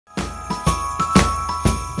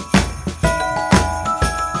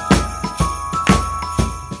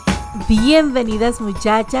Bienvenidas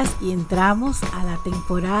muchachas y entramos a la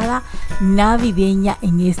temporada navideña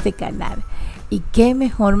en este canal. Y qué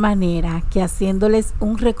mejor manera que haciéndoles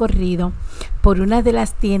un recorrido por una de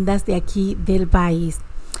las tiendas de aquí del país.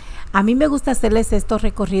 A mí me gusta hacerles estos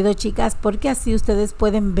recorridos, chicas, porque así ustedes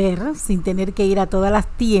pueden ver, sin tener que ir a todas las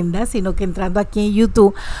tiendas, sino que entrando aquí en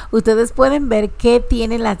YouTube, ustedes pueden ver qué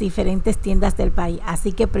tienen las diferentes tiendas del país.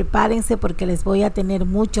 Así que prepárense porque les voy a tener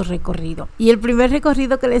mucho recorrido. Y el primer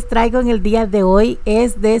recorrido que les traigo en el día de hoy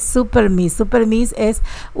es de Supermis. Supermis es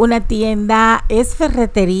una tienda, es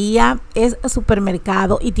ferretería, es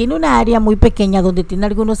supermercado y tiene una área muy pequeña donde tiene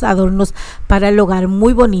algunos adornos para el hogar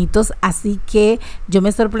muy bonitos. Así que yo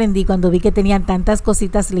me sorprendí cuando vi que tenían tantas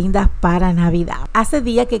cositas lindas para Navidad. Hace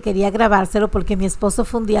días que quería grabárselo porque mi esposo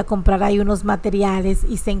fue un día a comprar ahí unos materiales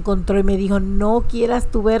y se encontró y me dijo, no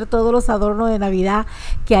quieras tú ver todos los adornos de Navidad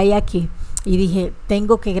que hay aquí. Y dije,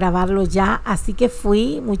 tengo que grabarlo ya, así que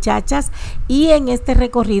fui, muchachas, y en este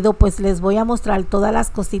recorrido pues les voy a mostrar todas las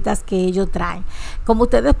cositas que ellos traen. Como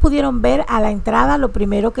ustedes pudieron ver a la entrada, lo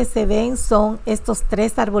primero que se ven son estos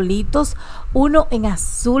tres arbolitos, uno en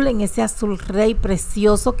azul, en ese azul rey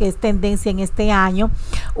precioso que es tendencia en este año,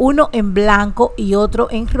 uno en blanco y otro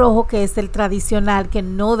en rojo que es el tradicional que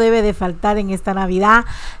no debe de faltar en esta Navidad.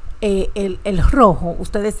 El rojo,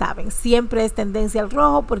 ustedes saben, siempre es tendencia al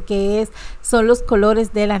rojo porque son los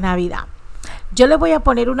colores de la Navidad. Yo les voy a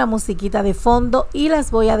poner una musiquita de fondo y las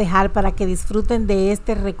voy a dejar para que disfruten de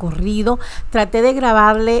este recorrido. Traté de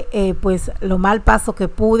grabarle pues lo mal paso que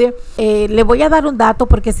pude. Le voy a dar un dato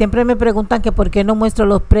porque siempre me preguntan que por qué no muestro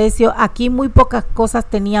los precios. Aquí muy pocas cosas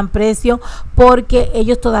tenían precio porque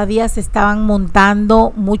ellos todavía se estaban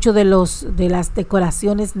montando mucho de las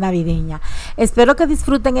decoraciones navideñas. Espero que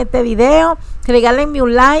disfruten este video. Regálenme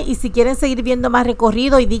un like y si quieren seguir viendo más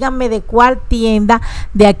recorrido y díganme de cuál tienda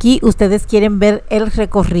de aquí ustedes quieren ver el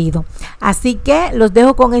recorrido. Así que los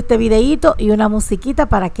dejo con este videito y una musiquita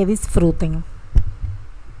para que disfruten.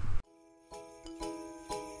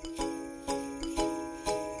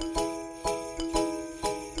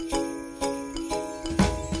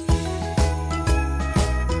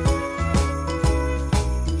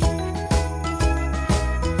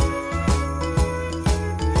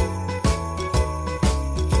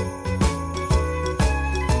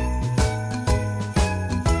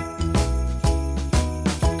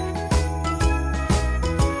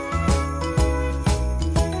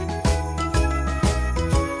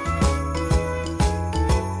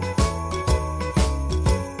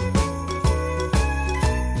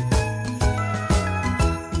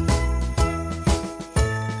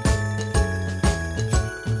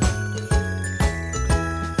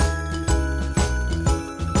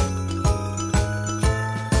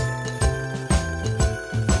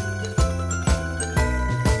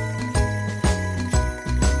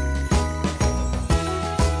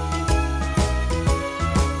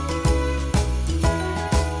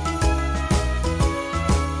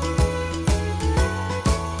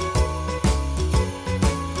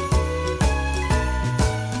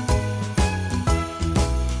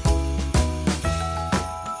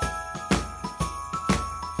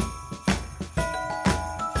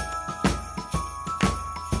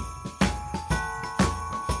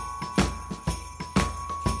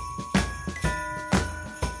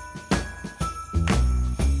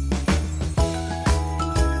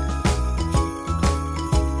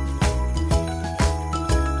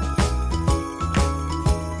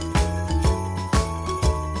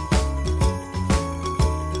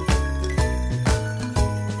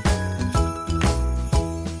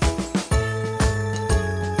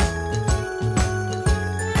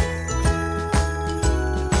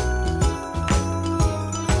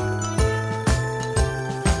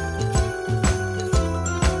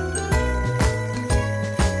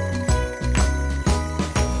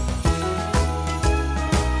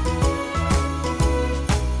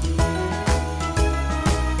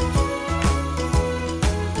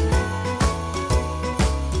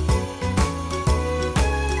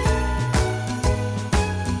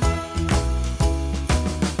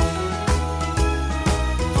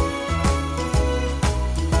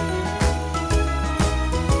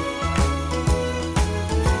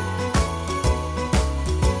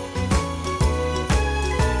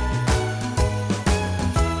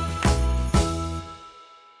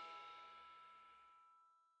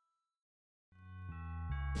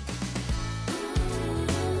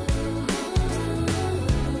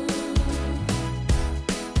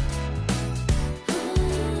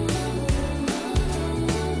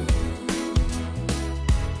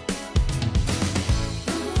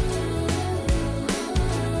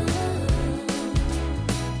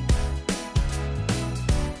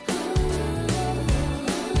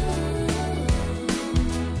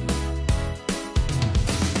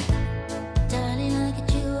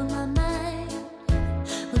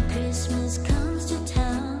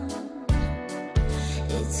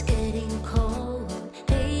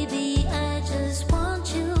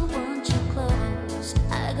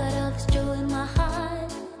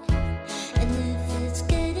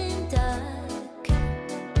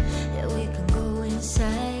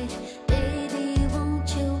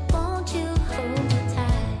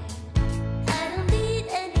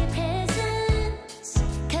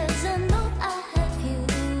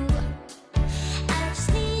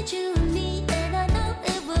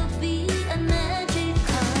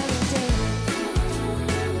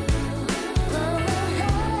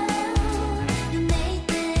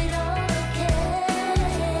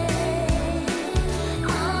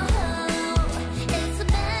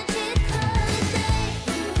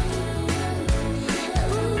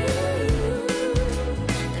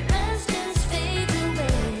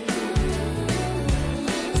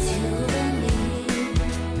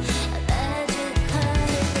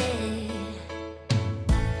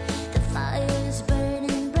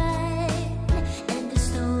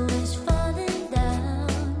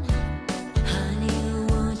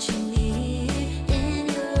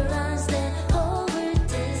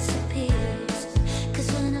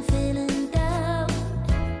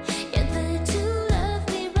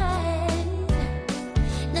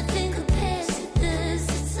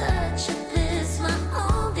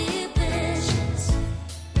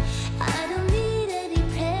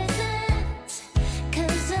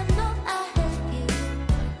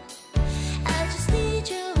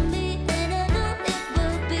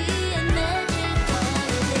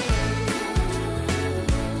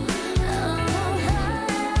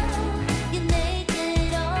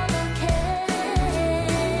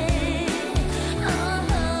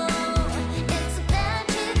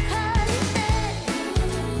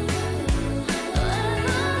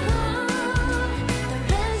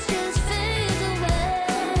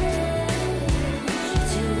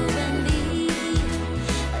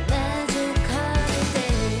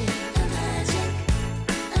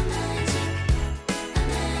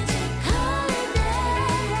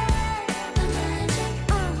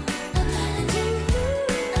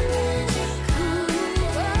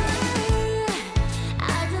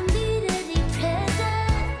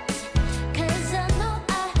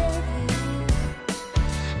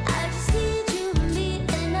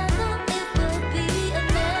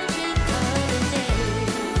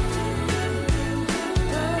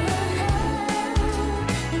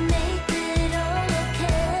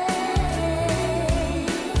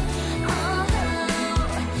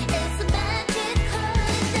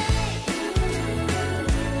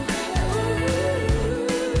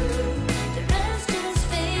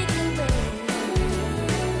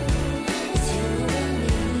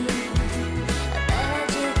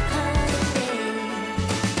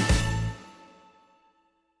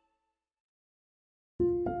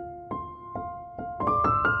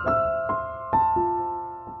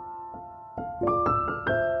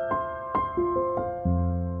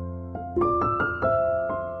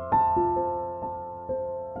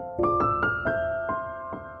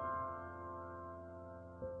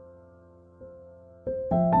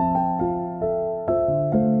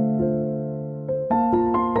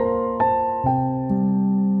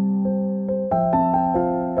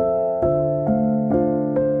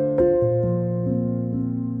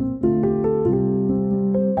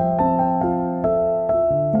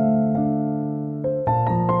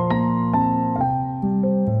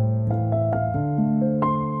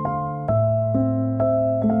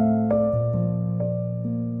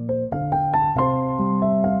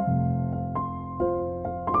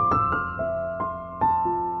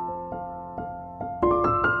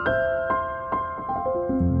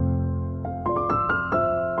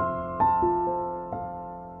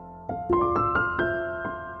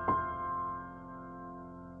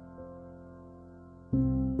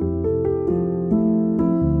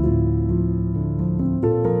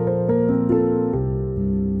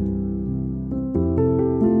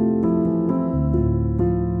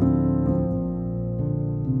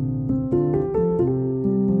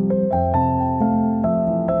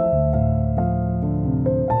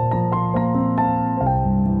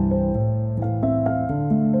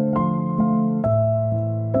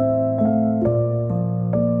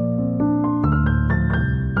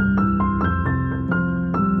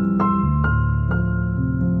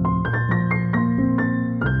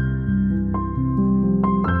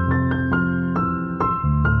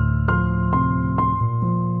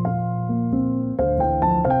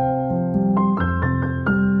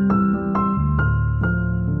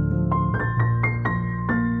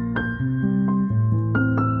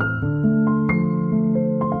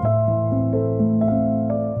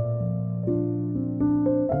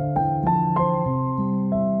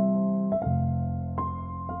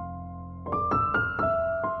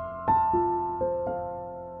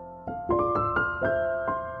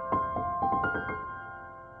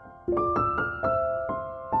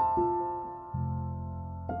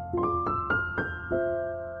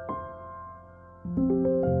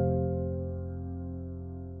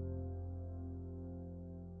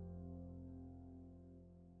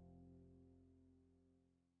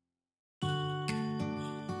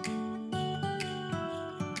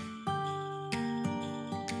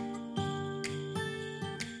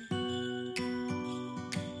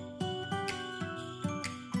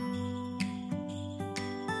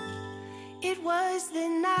 It was the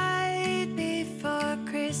night before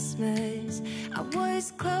Christmas. I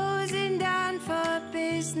was closing down for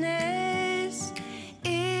business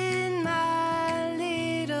in my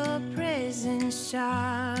little prison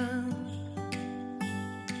shop,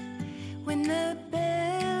 when the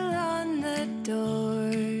bell on the door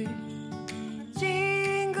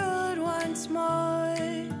jingled once more,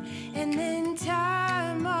 and then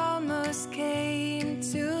time almost came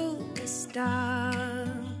to a stop.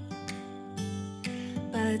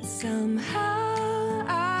 But somehow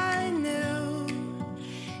I knew,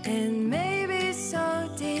 and maybe so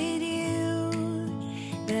did you,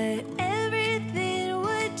 that everything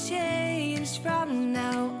would change from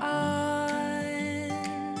now on.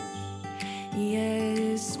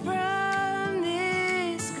 Yes, from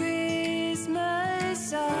this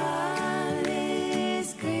Christmas on,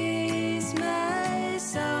 this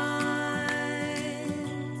Christmas on,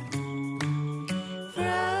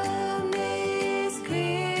 from this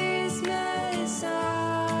Christmas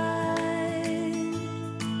on,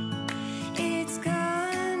 it's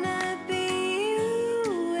gonna be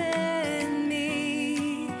you and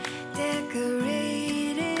me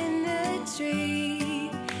decorating the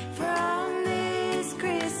tree from this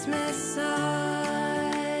Christmas on.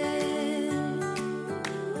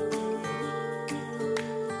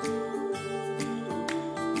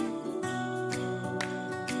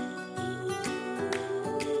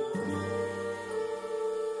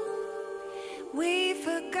 We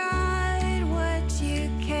forgot what you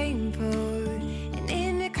came for, and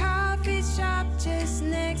in the coffee shop just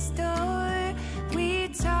next door, we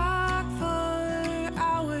talked for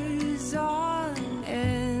hours on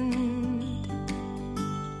end,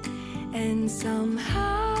 and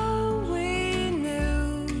somehow we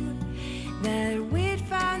knew that we'd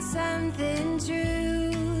found something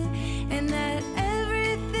true, and that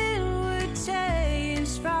everything would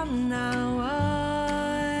change from now on.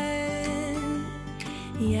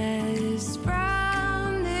 Yes,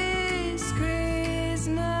 from this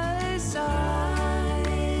Christmas on,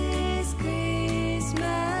 this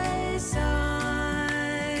Christmas on,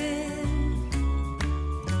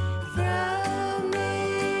 from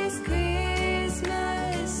this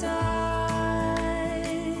Christmas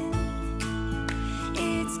on,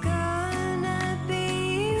 it's gonna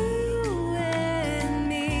be you and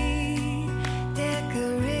me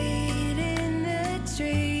decorating the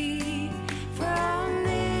tree from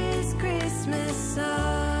this Christmas on.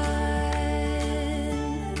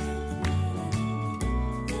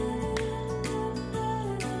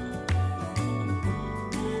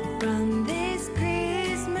 From this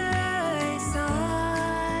Christmas on.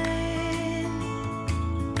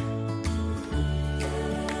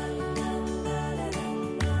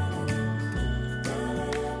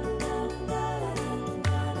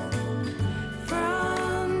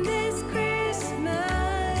 From this Christmas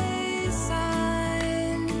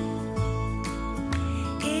on,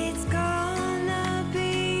 it's gonna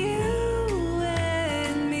be you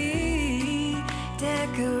and me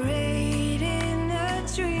decorating the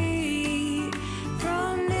tree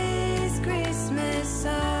from this Christmas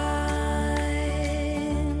on,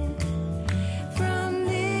 from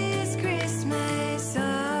this Christmas on.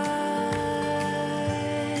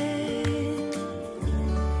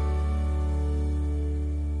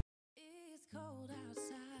 It's cold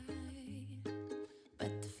outside,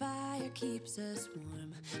 but the fire keeps us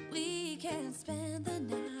warm. We can spend the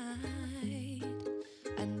night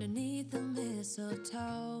underneath the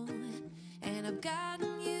mistletoe, and I've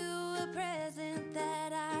gotten you a present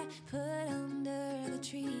that I put under the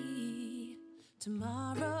tree.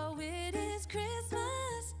 Tomorrow it is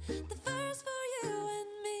Christmas, the first for you and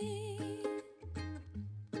me.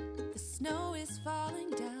 The snow is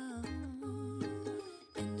falling down,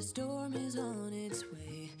 and the storm is on its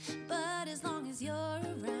way. But as long as you're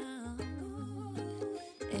around,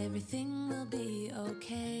 everything will be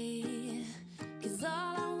okay. 'Cause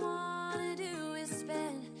all I wanna do is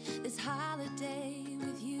spend this holiday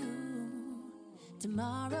with you.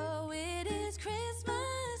 Tomorrow it is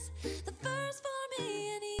Christmas, the first for me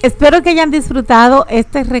and you. Espero que hayan disfrutado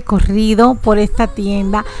este recorrido por esta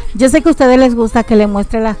tienda. Yo sé que a ustedes les gusta que les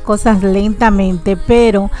muestre las cosas lentamente,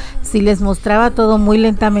 pero si les mostraba todo muy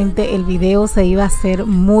lentamente, el video se iba a hacer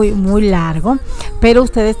muy largo. Pero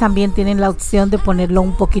ustedes también tienen la opción de ponerlo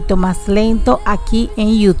un poquito más lento aquí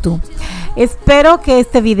en YouTube. Espero que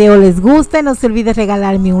este video les guste. No se olviden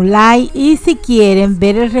regalarme un like, y si quieren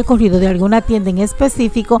ver el recorrido de alguna tienda en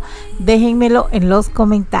específico, déjenmelo en los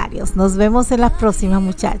comentarios. Nos vemos en la próxima,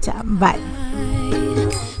 muchachas. Bye.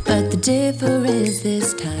 But the difference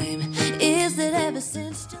this time is that ever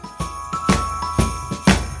since